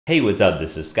Hey, what's up?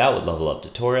 This is Scott with Level Up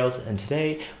Tutorials, and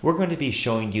today we're going to be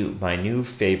showing you my new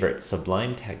favorite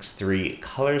Sublime Text 3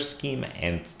 color scheme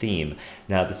and theme.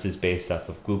 Now, this is based off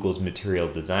of Google's material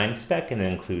design spec, and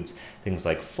it includes things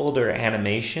like folder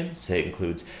animations, it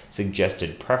includes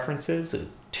suggested preferences,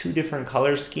 two different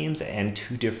color schemes, and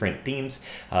two different themes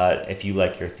if you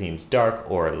like your themes dark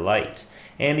or light.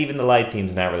 And even the light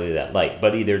theme's not really that light,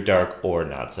 but either dark or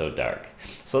not so dark.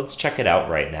 So let's check it out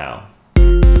right now.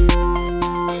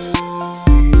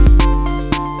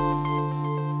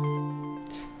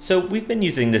 So we've been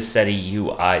using this SETI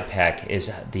UI pack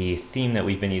is the theme that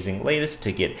we've been using latest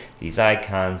to get these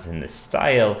icons and this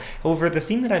style. However, the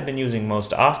theme that I've been using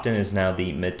most often is now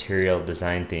the material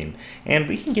design theme. And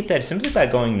we can get that simply by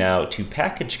going now to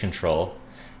package control.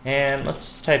 And let's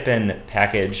just type in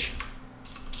package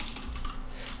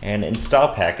and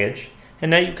install package.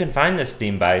 And now you can find this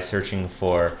theme by searching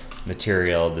for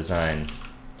material design.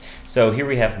 So here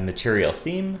we have material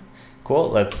theme. Cool,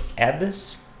 let's add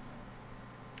this.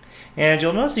 And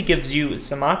you'll notice it gives you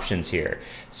some options here.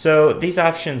 So these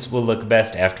options will look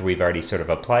best after we've already sort of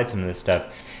applied some of this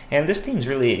stuff. And this theme's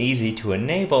really easy to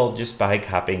enable just by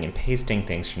copying and pasting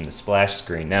things from the splash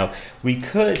screen. Now, we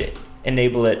could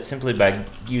enable it simply by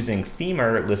using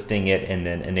Themer, listing it, and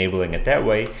then enabling it that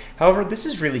way. However, this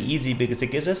is really easy because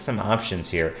it gives us some options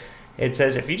here. It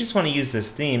says if you just want to use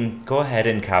this theme, go ahead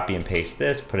and copy and paste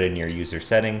this, put it in your user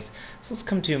settings. So let's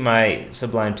come to my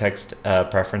Sublime Text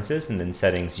preferences and then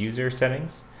settings, user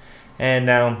settings. And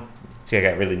now, see, I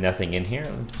got really nothing in here.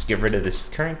 Let's get rid of this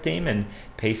current theme and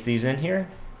paste these in here.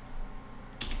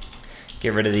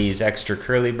 Get rid of these extra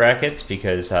curly brackets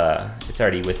because it's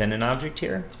already within an object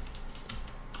here.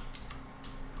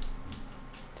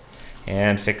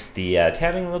 And fix the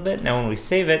tabbing a little bit. Now when we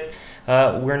save it,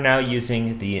 we're now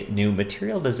using the new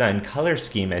material design color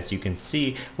scheme, as you can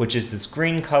see, which is this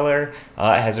green color.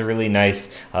 It has a really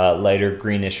nice lighter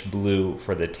greenish blue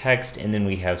for the text, and then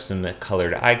we have some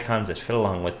colored icons that fit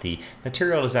along with the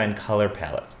material design color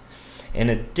palette. In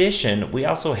addition, we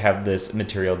also have this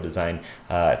material design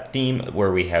theme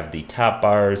where we have the top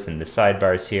bars and the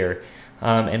sidebars here.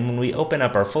 And when we open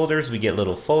up our folders, we get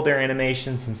little folder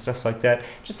animations and stuff like that.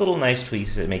 Just little nice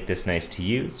tweaks that make this nice to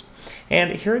use.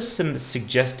 And here's some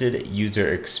suggested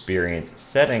user experience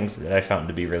settings that I found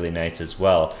to be really nice as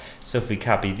well. So if we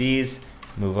copy these,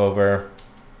 move over,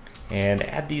 and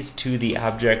add these to the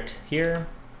object here.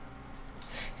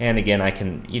 And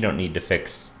again, you don't need to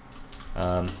fix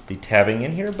the tabbing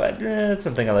in here, but it's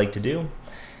something I like to do.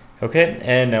 Okay,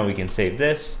 and now we can save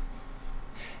this.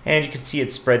 And you can see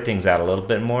it spread things out a little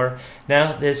bit more.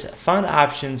 Now this font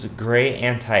options gray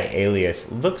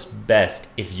anti-alias looks best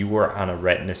if you were on a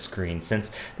retina screen.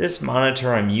 Since this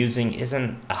monitor I'm using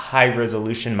isn't a high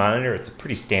resolution monitor, it's a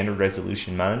pretty standard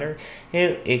resolution monitor,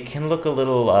 it can look a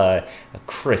little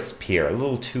crisp here, a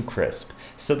little too crisp.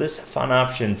 So this font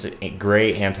options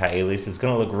gray anti-alias is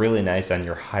going to look really nice on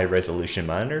your high resolution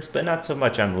monitors, but not so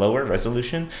much on lower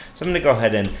resolution. So I'm going to go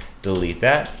ahead and delete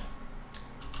that.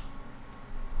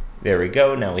 There we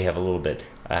go. Now we have a little bit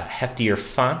heftier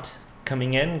font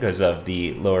coming in because of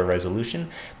the lower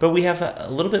resolution, but we have a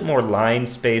little bit more line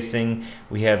spacing.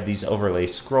 We have these overlay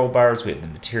scroll bars. We have the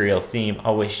material theme,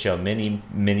 always show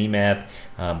mini map,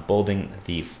 bolding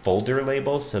the folder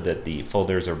labels so that the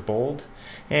folders are bold,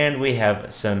 and we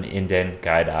have some indent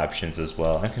guide options as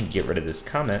well. I can get rid of this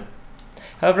comment.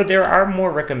 However, there are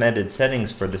more recommended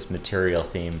settings for this material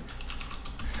theme.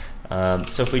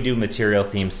 So if we do material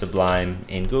theme Sublime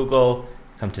in Google,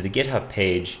 come to the GitHub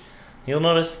page, you'll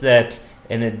notice that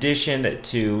in addition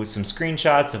to some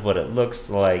screenshots of what it looks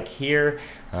like here,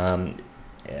 some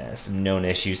known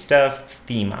issue stuff,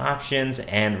 theme options,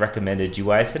 and recommended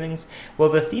UI settings. Well,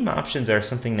 the theme options are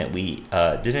something that we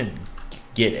didn't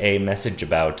get a message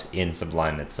about in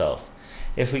Sublime itself.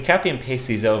 If we copy and paste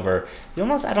these over, you'll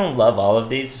notice I don't love all of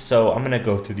these, so I'm going to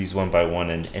go through these one by one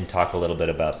and talk a little bit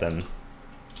about them.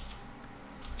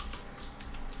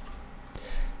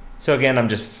 So again, I'm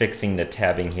just fixing the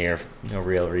tabbing here, no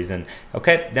real reason.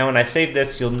 Okay, now when I save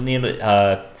this, you'll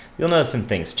notice some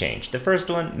things change. The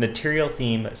first one, material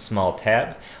theme small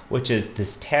tab, which is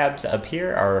this tabs up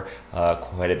here are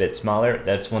quite a bit smaller.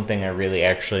 That's one thing I really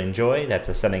actually enjoy. That's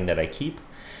a setting that I keep.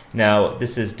 Now,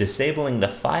 this is disabling the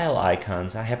file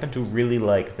icons. I happen to really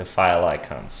like the file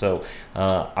icons, so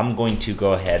I'm going to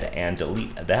go ahead and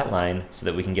delete that line so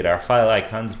that we can get our file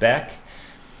icons back.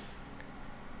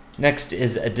 Next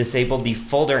is disable the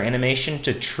folder animation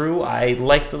to true. I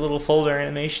like the little folder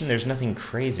animation. There's nothing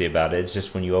crazy about it. It's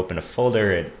just when you open a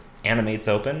folder, it animates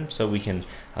open, so we can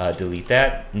delete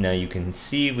that. Now you can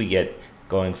see we get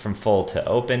going from full to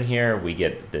open here. We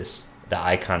get this the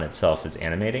icon itself is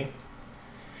animating.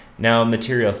 Now,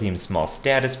 material theme small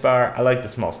status bar. I like the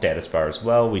small status bar as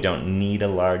well. We don't need a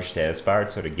large status bar. It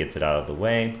sort of gets it out of the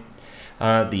way.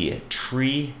 The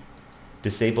tree,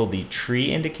 disable the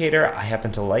tree indicator. I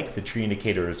happen to like the tree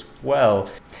indicator as well.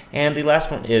 And the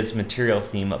last one is material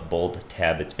theme bold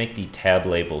tab. It's make the tab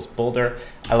labels bolder.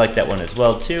 I like that one as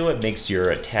well too. It makes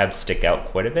your tabs stick out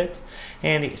quite a bit.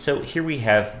 And so here we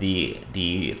have the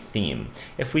theme.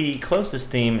 If we close this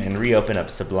theme and reopen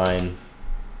up Sublime,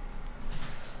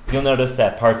 you'll notice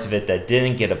that parts of it that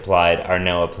didn't get applied are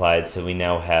now applied, so we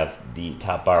now have the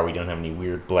top bar. We don't have any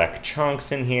weird black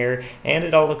chunks in here, and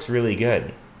it all looks really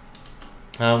good.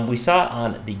 We saw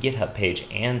on the GitHub page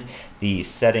and the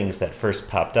settings that first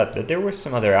popped up that there were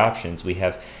some other options. We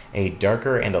have a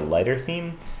darker and a lighter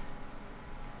theme.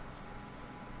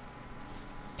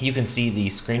 You can see the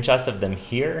screenshots of them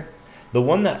here. The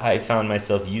one that I found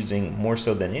myself using more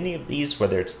so than any of these,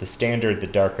 whether it's the standard, the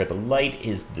dark, or the light,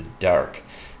 is the dark.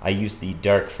 I use the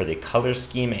dark for the color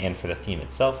scheme and for the theme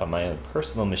itself on my own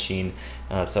personal machine.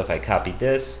 So if I copy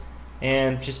this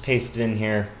and just paste it in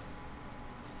here,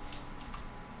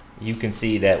 you can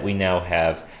see that we now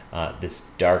have this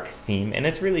dark theme, and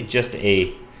it's really just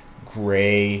a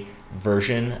gray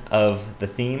version of the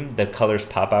theme. The colors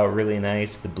pop out really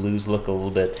nice. The blues look a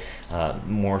little bit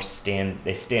more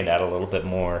they stand out a little bit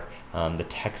more.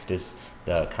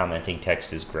 The commenting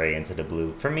text is gray instead of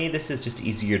blue. For me, this is just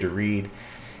easier to read.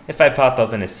 If I pop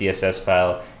up in a CSS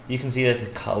file, you can see that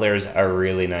the colors are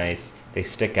really nice. They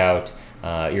stick out.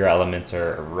 Your elements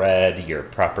are red, your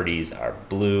properties are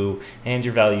blue, and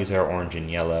your values are orange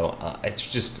and yellow. It's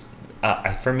just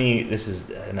for me, this is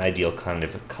an ideal kind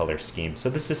of color scheme. So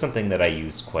this is something that I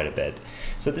use quite a bit.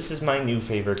 So this is my new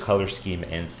favorite color scheme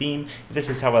and theme. This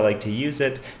is how I like to use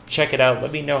it. Check it out.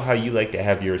 Let me know how you like to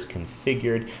have yours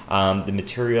configured. The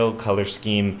material color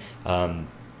scheme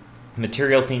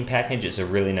material theme package is a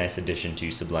really nice addition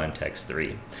to Sublime Text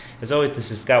 3. As always,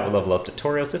 this is Scott with Level Up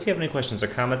Tutorials. So if you have any questions or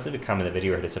comments, leave a comment in the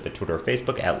video or hit us up at Twitter or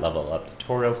Facebook at Level Up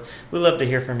Tutorials. We love to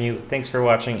hear from you. Thanks for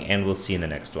watching, and we'll see you in the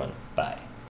next one.